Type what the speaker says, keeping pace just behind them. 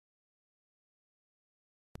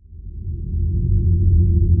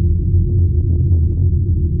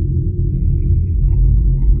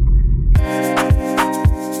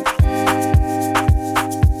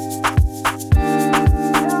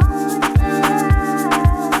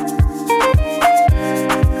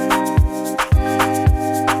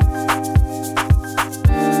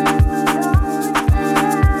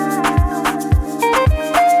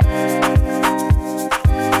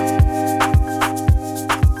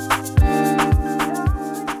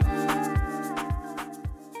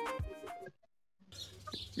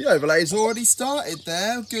The overlay's already started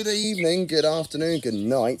there. Good evening, good afternoon, good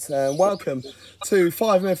night, and welcome to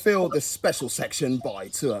 5 Midfield, the special section by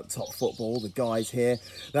Two Up Top Football, the guys here.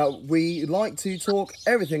 Now, we like to talk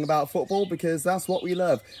everything about football because that's what we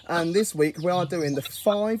love. And this week we are doing the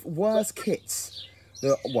 5 worst kits,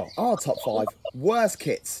 our top 5 worst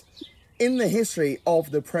kits in the history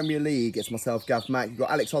of the Premier League. It's myself, Gav Mack. You've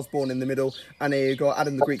got Alex Osborne in the middle, and you've got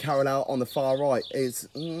Adam the Greek Harrell on the far right.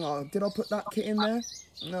 Did I put that kit in there?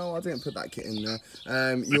 No, I didn't put that kit in there.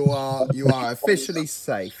 You are officially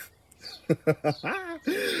safe.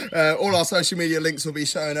 All our social media links will be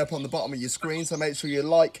showing up on the bottom of your screen, so make sure you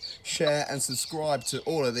like, share and subscribe to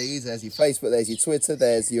all of these. There's your Facebook, there's your Twitter,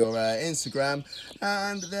 there's your Instagram,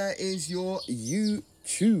 and there is your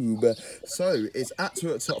YouTube. So it's at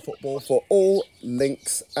Two Up Top Football for all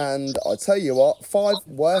links. And I tell you what, 5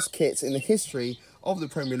 worst kits in the history of the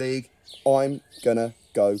Premier League. I'm gonna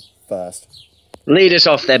go first. Lead us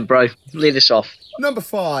off then, bro. Lead us off. Number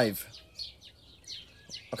 5.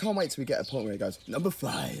 I can't wait till we get a point where it goes, number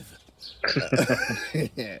 5.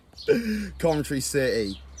 Coventry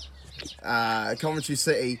City. Coventry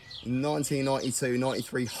City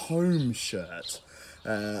 1992-93 home shirt.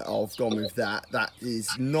 I've gone with that. That is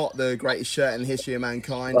not the greatest shirt in the history of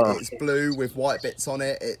mankind. It's blue with white bits on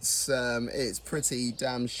it. It's pretty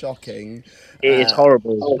damn shocking. It is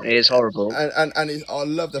horrible. It is horrible. And I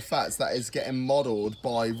love the fact that it's getting modelled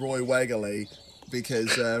by Roy Wegerle,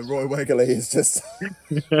 because Roy Wegerle is just.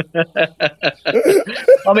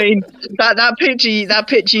 I mean, that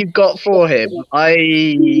picture you've got for him.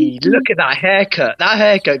 Look at that haircut. That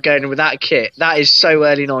haircut going with that kit. That is so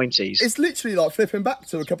early 90s. It's literally like flipping back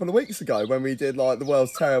to a couple of weeks ago when we did like the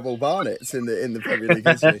world's terrible Barnets in the Premier League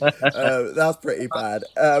history. That's pretty bad.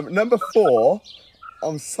 Number 4.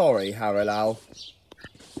 I'm sorry, Harrell.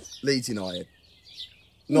 Leeds United.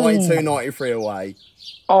 92-93 away.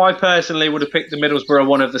 I personally would have picked the Middlesbrough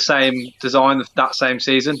one of the same design that same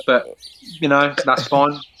season, but, that's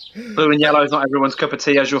fine. Blue and yellow is not everyone's cup of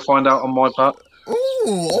tea, as you'll find out on my part.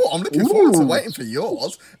 I'm looking forward to waiting for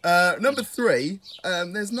yours. Number 3,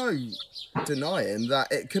 there's no denying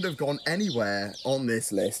that it could have gone anywhere on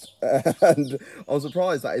this list. And I was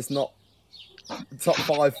surprised that it's not top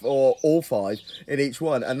 5 or all 5 in each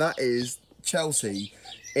one, and that is Chelsea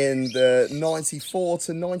in the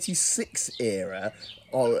 94-96 era.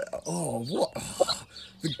 What?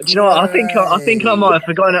 Do you know what? I think I might have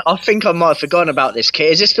forgotten. I think I might have forgotten about this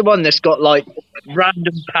kit. Is this the one that's got like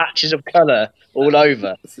random patches of colour all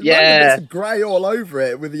over? Yeah, it's grey all over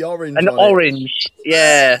it with the orange. And orange,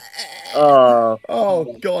 yeah. Oh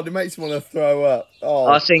God, it makes me want to throw up.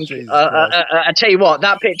 I think. I tell you what,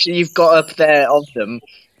 that picture you've got up there of them.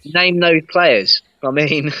 Name those players. I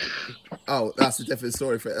mean. Oh, that's a different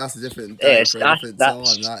story for it. That's a different day for a different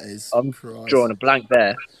time. That is. I'm drawing a blank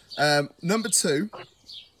there. Number 2.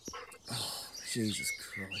 Oh, Jesus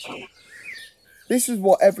Christ. This is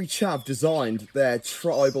what every chav designed their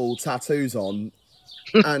tribal tattoos on.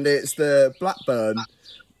 And it's the Blackburn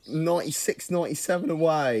 96-97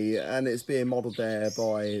 away. And it's being modelled there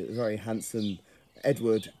by a very handsome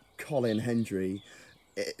Edward Colin Hendry.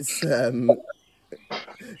 It's...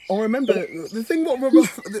 I remember the thing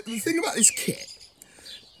about this kit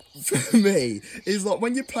for me is like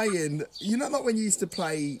when you're playing, like when you used to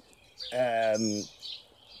play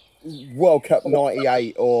World Cup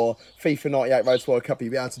 98 or FIFA 98 Road to World Cup,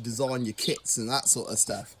 you'd be able to design your kits and that sort of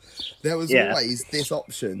stuff. There was always this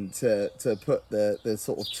option to put the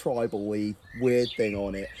sort of tribal-y weird thing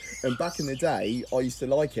on it. And back in the day, I used to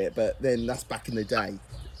like it, but then that's back in the day.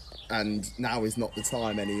 And now is not the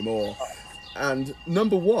time anymore. And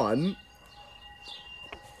number 1,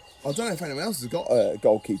 I don't know if anyone else has got a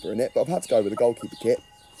goalkeeper in it, but I've had to go with a goalkeeper kit.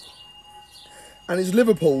 And it's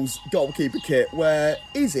Liverpool's goalkeeper kit, where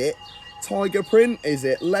is it tiger print? Is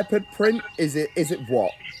it leopard print? Is it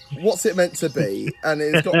what? What's it meant to be? And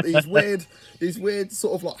it's got these weird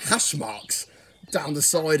sort of like hash marks down the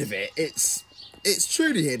side of it. It's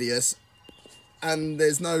truly hideous, and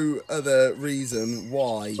there's no other reason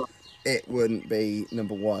why it wouldn't be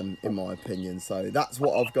number 1, in my opinion. So that's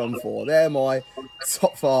what I've gone for. They're my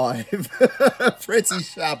top 5. Pretty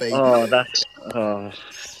shabby.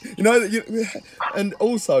 And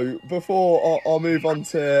also, before I move on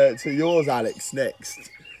to yours, Alex, next,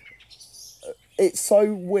 it's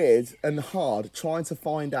so weird and hard trying to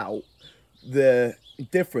find out the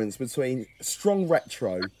difference between strong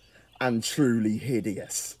retro and truly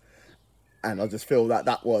hideous. And I just feel that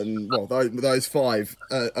one, those 5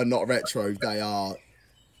 are not retro, they are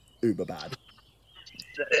uber bad.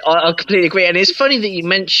 I completely agree, and it's funny that you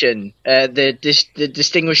mention the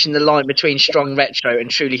distinguishing the line between strong retro and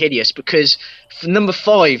truly hideous, because for number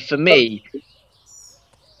 5 for me,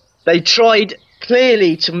 they tried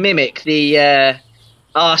clearly to mimic the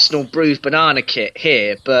Arsenal bruised banana kit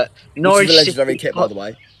here, but Norwich Which is a legendary kit, by the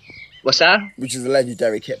way. What's that? Which is a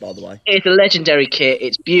legendary kit, by the way. It's a legendary kit.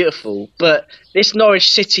 It's beautiful, but this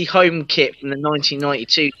Norwich City home kit from the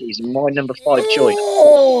 1992 season, my number 5 choice,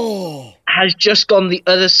 has just gone the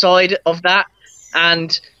other side of that.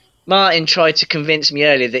 And Martin tried to convince me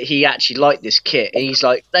earlier that he actually liked this kit. And he's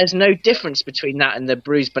like, "There's no difference between that and the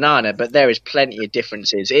bruised banana, but there is plenty of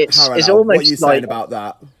differences." It's almost what are you saying like, about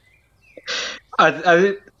that?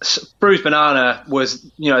 Bruised Banana was,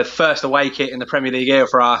 the first away kit in the Premier League era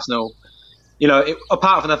for Arsenal.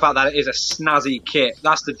 Apart from the fact that it is a snazzy kit,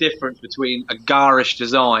 that's the difference between a garish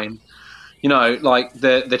design, like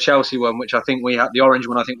the Chelsea one, which I think we have, the orange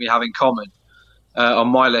one, I think we have in common on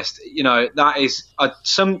my list. That is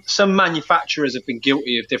some manufacturers have been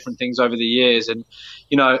guilty of different things over the years, and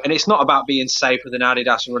and it's not about being safer than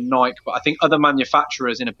Adidas or a Nike, but I think other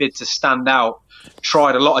manufacturers, in a bid to stand out,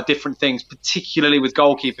 tried a lot of different things, particularly with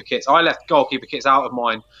goalkeeper kits. I left goalkeeper kits out of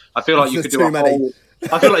mine. I feel like you could do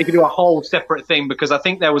a whole separate thing, because I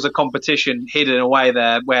think there was a competition hidden away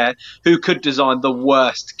there where who could design the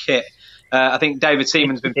worst kit. I think David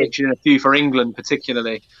Seaman's been pictured in a few for England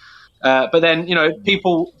particularly. But then,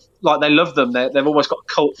 people, they love them. They've almost got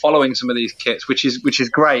a cult following, some of these kits, which is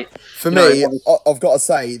great. For me, I've got to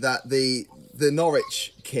say that the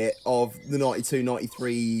Norwich kit of the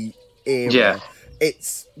 92-93 era,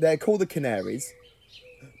 they're called the Canaries,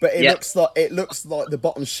 but it looks like the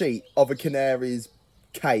bottom sheet of a canary's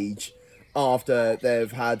cage after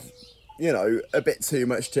they've had a bit too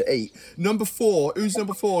much to eat. Number 4, who's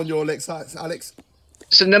number 4 on your list, Alex?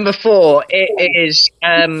 So number 4, it is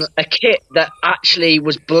a kit that actually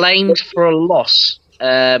was blamed for a loss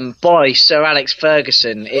by Sir Alex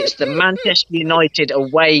Ferguson. It's the Manchester United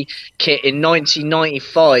away kit in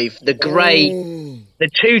 1995, the grey, the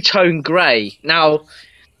two-tone grey. Now,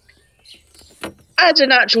 as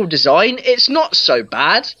an actual design, it's not so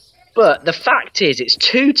bad, but the fact is it's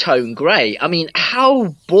two-tone grey. I mean,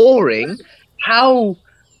 how boring, how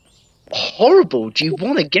horrible do you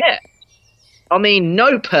want to get? I mean,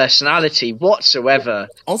 no personality whatsoever.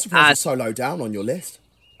 I'm surprised it's so low down on your list.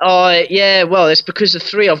 Yeah, well, it's because the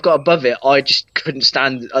 3 I've got above it, I just couldn't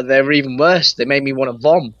stand. They're even worse. They made me want to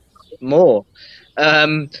vom more.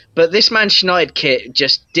 But this Manchester United kit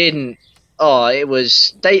just didn't. I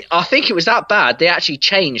think it was that bad. They actually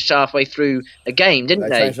changed halfway through a game, didn't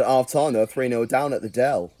they? They changed at half time. They were 3-0 down at the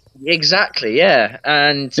Dell. Exactly, yeah.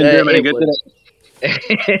 And didn't do any good, did it?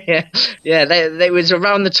 Yeah, they was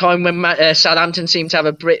around the time when Southampton seemed to have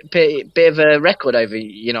a bit of a record over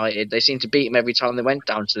United. They seemed to beat them every time they went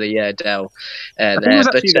down to the Dell. But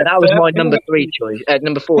that was my number 3 choice,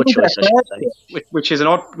 number 4 choice, I should say. Which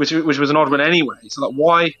was an odd one anyway. So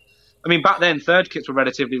why? I mean, back then third kits were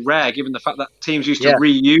relatively rare, given the fact that teams used to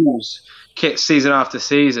reuse kits season after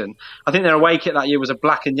season. I think their away kit that year was a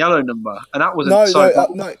black and yellow number, and that wasn't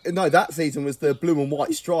no. That season was the blue and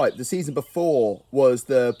white stripe. The season before was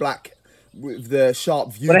the black with the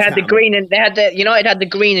sharp view. Well, they had the green, and United had the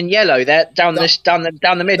green and yellow there down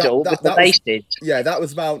the middle with the bases. Yeah, that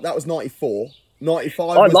was 94.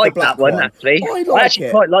 95. I like that one actually. I actually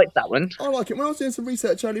quite like that one. I like it. When I was doing some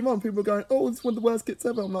research earlier on, people were going, "Oh, this is one of the worst kits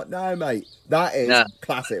ever." I'm like, "No, mate, that is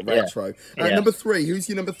classic retro." Number 3. Who's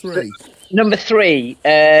your number 3? Number 3.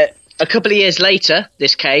 A couple of years later,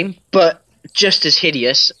 this came, but just as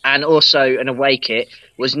hideous, and also an away kit,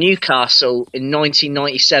 was Newcastle in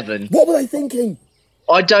 1997. What were they thinking?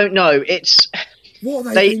 I don't know. What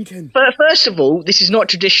are they thinking? But first of all, this is not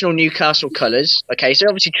traditional Newcastle colours. Okay, so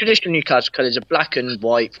obviously traditional Newcastle colours are black and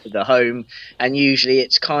white for the home, and usually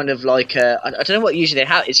it's kind of like I don't know what usually they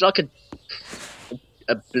have. It's like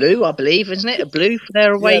a blue, I believe, isn't it? A blue for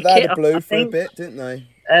their away kit. Yeah, they had a blue for a bit, didn't they?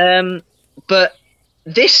 But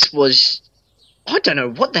this was, I don't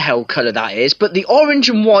know what the hell colour that is, but the orange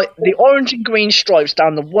and green stripes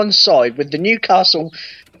down the one side with the Newcastle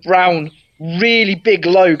brown really big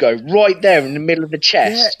logo right there in the middle of the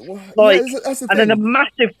chest, that's the and then a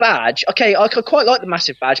massive badge. Okay, I could quite like the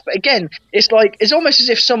massive badge, but again, it's almost as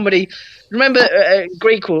if somebody. Remember,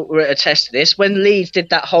 Greek will attest to this. When Leeds did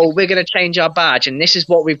that whole, we're going to change our badge, and this is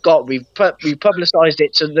what we've got. We publicised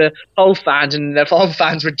it to the whole fans, and the whole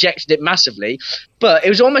fans rejected it massively. But it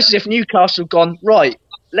was almost as if Newcastle had gone, right,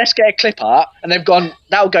 let's get a clip art, and they've gone,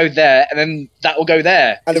 that'll go there, and then that'll go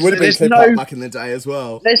there. And it would have been clip art back in the day as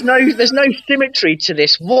well. There's no symmetry to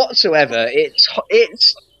this whatsoever.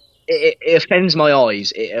 It's it offends my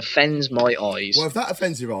eyes. It offends my eyes. Well, if that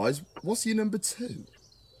offends your eyes, what's your number 2?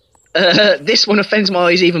 This one offends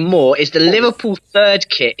my eyes even more. Is the Liverpool third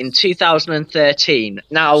kit in 2013?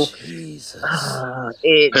 Now, Jesus.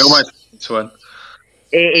 it's almost one.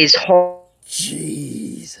 It is hot.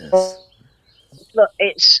 Jesus. Look,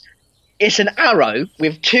 it's an arrow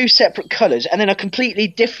with 2 separate colours and then a completely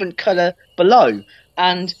different colour below,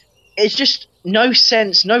 and it's just no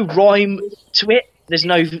sense, no rhyme to it. There's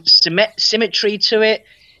no symmetry to it.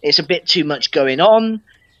 It's a bit too much going on.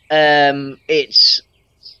 It's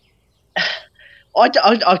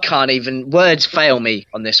I can't even, words fail me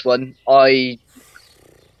on this one.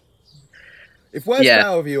 If words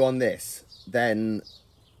fail with you on this, then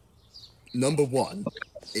number 1.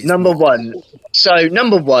 Number one. So,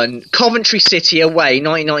 number 1, Coventry City away,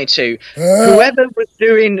 1992. Whoever was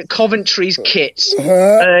doing Coventry's kits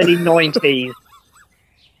early 90s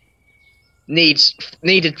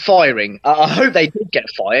needed firing. I hope they did get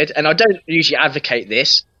fired, and I don't usually advocate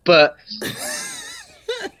this, but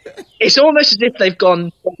it's almost as if they've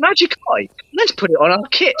gone, Magic Eye, let's put it on our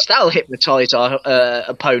kits. That'll hypnotise our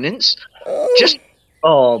opponents.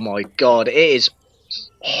 Oh my God, it is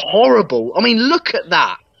horrible. I mean, look at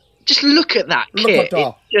that. Just look at that kit.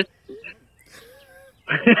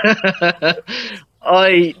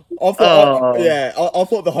 I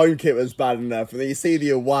thought the home kit was bad enough, and then you see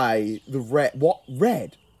the away, the red. What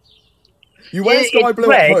red? You wear sky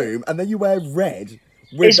blue at home, and then you wear red.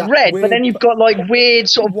 It's red, but then you've got like weird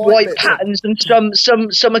sort of white patterns, and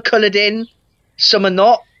some are coloured in, some are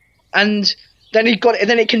not, and then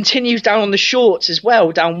then it continues down on the shorts as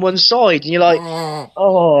well, down one side, and you're like,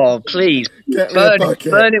 oh, please,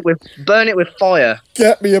 burn it with fire.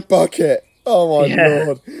 Get me a bucket. Oh my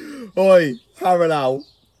Lord. Oi, Harrow.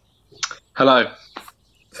 Hello.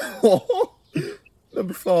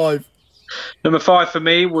 Number 5. Number 5 for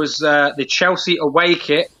me was the Chelsea away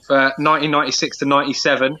kit for 1996 to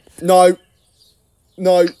 97. No.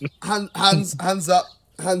 Hands up.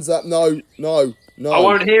 No. I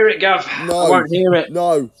won't hear it, Gav. No. I won't hear it.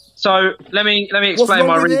 No. So let me explain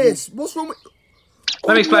my reason. What's wrong with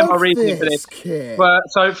Let me explain my reasoning for this.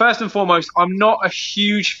 So first and foremost, I'm not a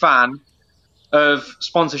huge fan of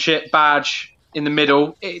sponsorship badge in the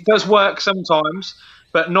middle. It does work sometimes,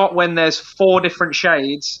 but not when there's 4 different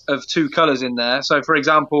shades of 2 colours in there. So, for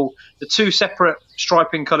example, the 2 separate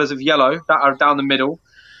striping colours of yellow that are down the middle,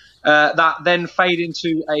 that then fade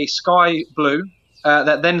into a sky blue,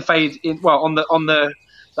 that then fade in. Well, on the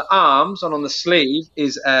arms and on the sleeve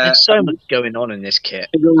is there's so much going on in this kit.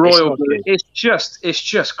 Royal blue. It's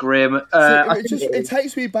just grim. It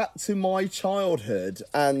takes me back to my childhood,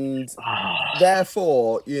 and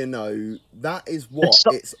therefore, that is what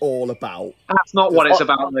it's all about. That's not what it's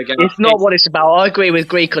about. Again, it's not what it's about. I agree with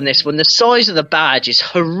Greek on this one. The size of the badge is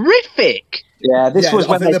horrific. Yeah, this was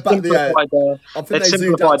when they simplified their badge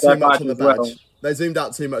as well. They zoomed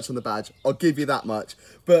out too much on the badge. I'll give you that much.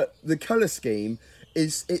 But the colour scheme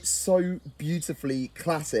it's so beautifully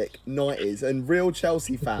classic 90s, and real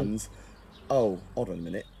Chelsea fans. Oh, hold on a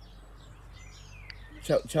minute.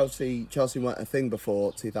 Chelsea weren't a thing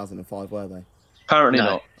before 2005, were they? Apparently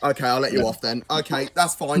not. Okay, I'll let you off then. Okay,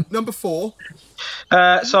 that's fine. Number 4.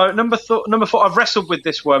 So number 4, I've wrestled with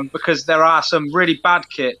this one because there are some really bad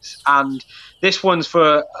kits, and this one's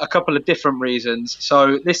for a couple of different reasons.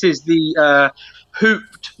 So this is the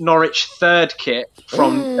Hooped Norwich third kit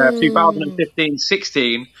from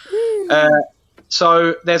 2015-16.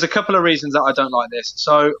 So there's a couple of reasons that I don't like this.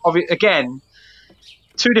 So again,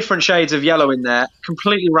 2 different shades of yellow in there,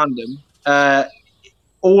 completely random.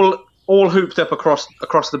 All hooped up across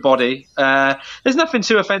the body. There's nothing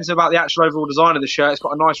too offensive about the actual overall design of the shirt. It's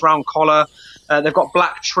got a nice round collar. They've got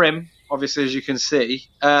black trim, obviously, as you can see.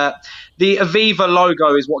 The Aviva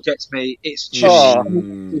logo is what gets me. It's just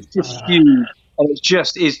huge. And it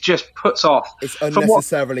just puts off. It's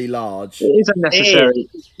unnecessarily large. It is unnecessary.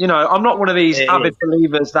 I'm not one of these avid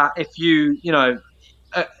believers that if the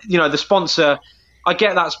sponsor. I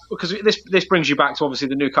get that because this brings you back to obviously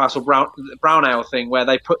the Newcastle Brown Ale thing where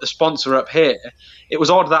they put the sponsor up here. It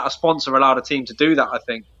was odd that a sponsor allowed a team to do that. I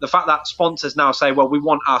think the fact that sponsors now say, well, we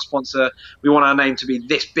want our sponsor, we want our name to be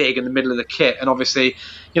this big in the middle of the kit, and obviously,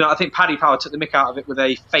 I think Paddy Power took the mick out of it with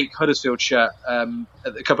a fake Huddersfield shirt a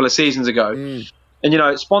couple of seasons ago. And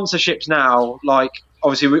sponsorships now, like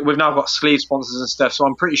obviously we've now got sleeve sponsors and stuff, so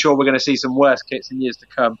I'm pretty sure we're going to see some worse kits in years to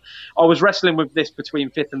come. I was wrestling with this between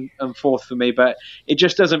 5th and 4th for me, but it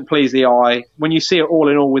just doesn't please the eye. When you see it all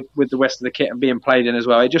in all with the rest of the kit and being played in as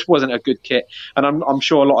well, it just wasn't a good kit, and I'm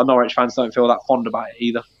sure a lot of Norwich fans don't feel that fond about it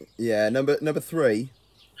either. Yeah, number 3.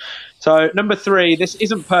 So number 3, this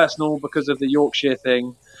isn't personal because of the Yorkshire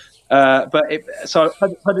thing. So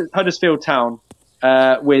Huddersfield Town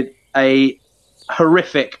with a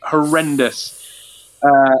horrendous.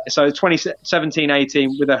 So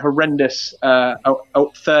 2017-18 with a horrendous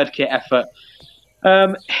third kit effort.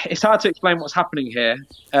 It's hard to explain what's happening here.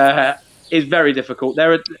 It's very difficult.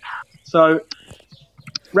 I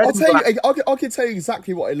can tell you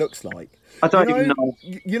exactly what it looks like. I don't even know.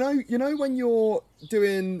 You know when you're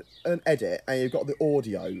doing an edit and you've got the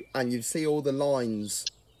audio and you see all the lines.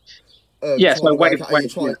 You're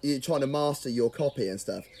trying to master your copy and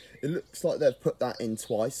stuff. It looks like they've put that in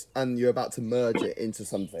twice, and you're about to merge it into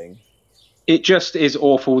something. It just is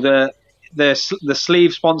awful. The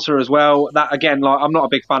sleeve sponsor as well. That again, like I'm not a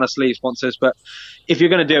big fan of sleeve sponsors, but if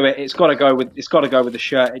you're going to do it, it's got to go with the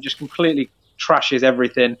shirt. It just completely trashes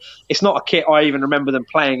everything. It's not a kit I even remember them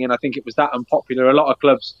playing in. I think it was that unpopular. A lot of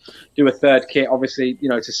clubs do a third kit, obviously,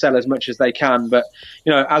 to sell as much as they can. But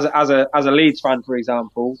as a Leeds fan, for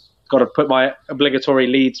example. Got to put my obligatory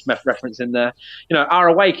Leeds reference in there. Our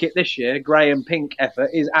away kit this year, grey and pink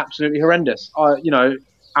effort, is absolutely horrendous. Out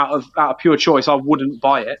of pure choice, I wouldn't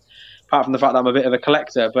buy it, apart from the fact that I'm a bit of a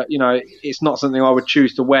collector. But it's not something I would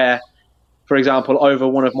choose to wear, for example, over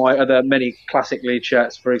one of my other many classic Leeds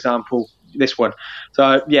shirts, for example, this one.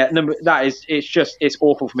 So yeah, it's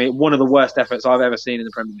awful for me. One of the worst efforts I've ever seen in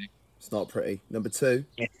the Premier League. It's not pretty. Number 2.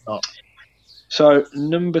 It's not. So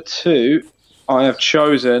number 2. I have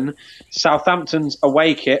chosen Southampton's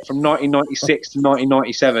away kit from 1996 to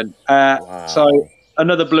 1997. Wow. So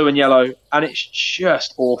another blue and yellow, and it's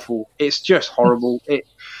just awful. It's just horrible. It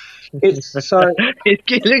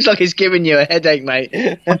looks like it's giving you a headache, mate.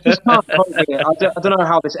 I just can't cope with it. I don't know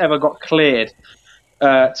how this ever got cleared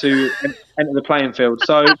to enter the playing field.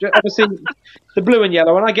 So obviously the blue and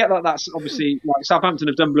yellow, and I get that that's obviously like Southampton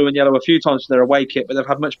have done blue and yellow a few times for their away kit, but they've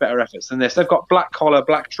had much better efforts than this. They've got black collar,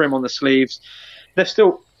 black trim on the sleeves.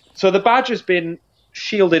 So the badge has been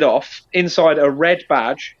shielded off inside a red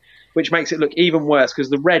badge, which makes it look even worse because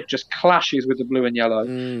the red just clashes with the blue and yellow.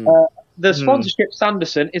 The sponsorship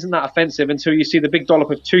Sanderson isn't that offensive until you see the big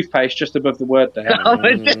dollop of toothpaste just above the word there. I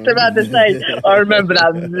was just about to say, I remember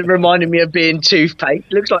that reminding me of being toothpaste.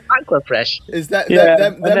 It looks like Aquafresh. Is that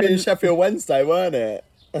them in Sheffield Wednesday, weren't it?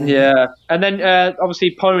 Yeah. And then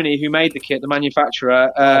obviously Pony, who made the kit, the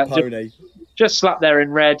manufacturer, Pony. Just slapped there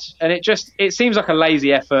in red, and it seems like a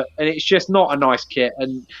lazy effort, and it's just not a nice kit.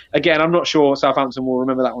 And again, I'm not sure Southampton will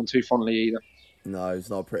remember that one too fondly either. No, it's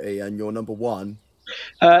not pretty. And your number 1?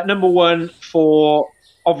 Number 1, for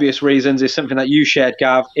obvious reasons, is something that you shared,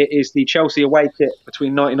 Gav. It is the Chelsea away kit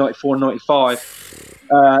between 1994 and 95.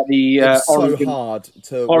 It's so hard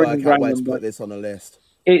to work out where to put this on a list.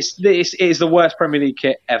 It is the worst Premier League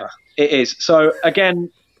kit ever. It is. So again,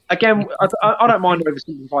 I don't mind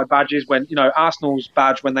oversimplified badges when, Arsenal's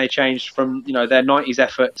badge, when they changed from, their 90s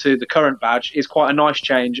effort to the current badge, is quite a nice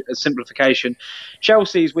change, a simplification.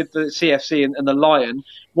 Chelsea's with the CFC and the Lion,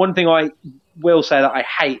 one thing I will say that I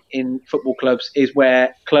hate in football clubs is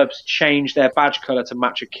where clubs change their badge colour to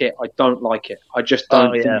match a kit. I don't like it. I just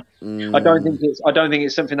don't. I don't think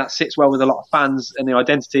it's something that sits well with a lot of fans and the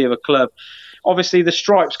identity of a club. Obviously, the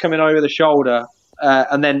stripes coming over the shoulder,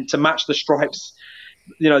 and then to match the stripes,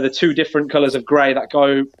 the two different colours of grey that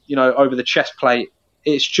go, over the chest plate.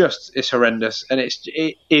 It's horrendous, and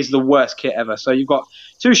it is the worst kit ever. So you've got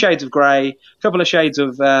 2 shades of grey, a couple of shades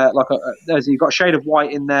of you've got a shade of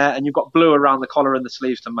white in there, and you've got blue around the collar and the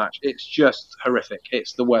sleeves to match. It's just horrific.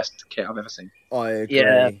 It's the worst kit I've ever seen. I agree.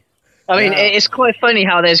 Yeah. I mean, it's quite funny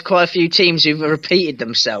how there's quite a few teams who've repeated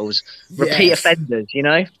themselves, repeat offenders,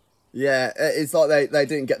 Yeah, it's like they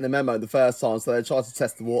didn't get the memo the first time, so they tried to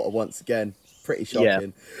test the water once again. Pretty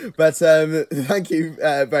shocking. Yeah. But thank you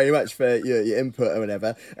very much for your input or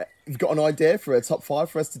whatever. If you've got an idea for a top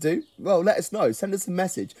 5 for us to do, well, let us know. Send us a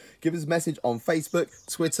message. Give us a message on Facebook,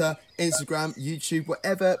 Twitter, Instagram, YouTube,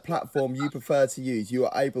 whatever platform you prefer to use. You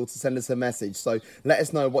are able to send us a message. So let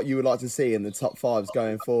us know what you would like to see in the top 5s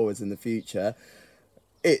going forwards in the future.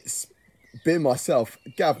 It's been myself,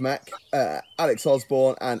 Gav Mack, Alex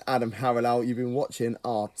Osborne, and Adam Harrell. You've been watching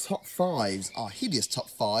our top 5s, our hideous top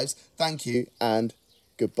 5s. Thank you and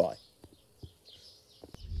goodbye.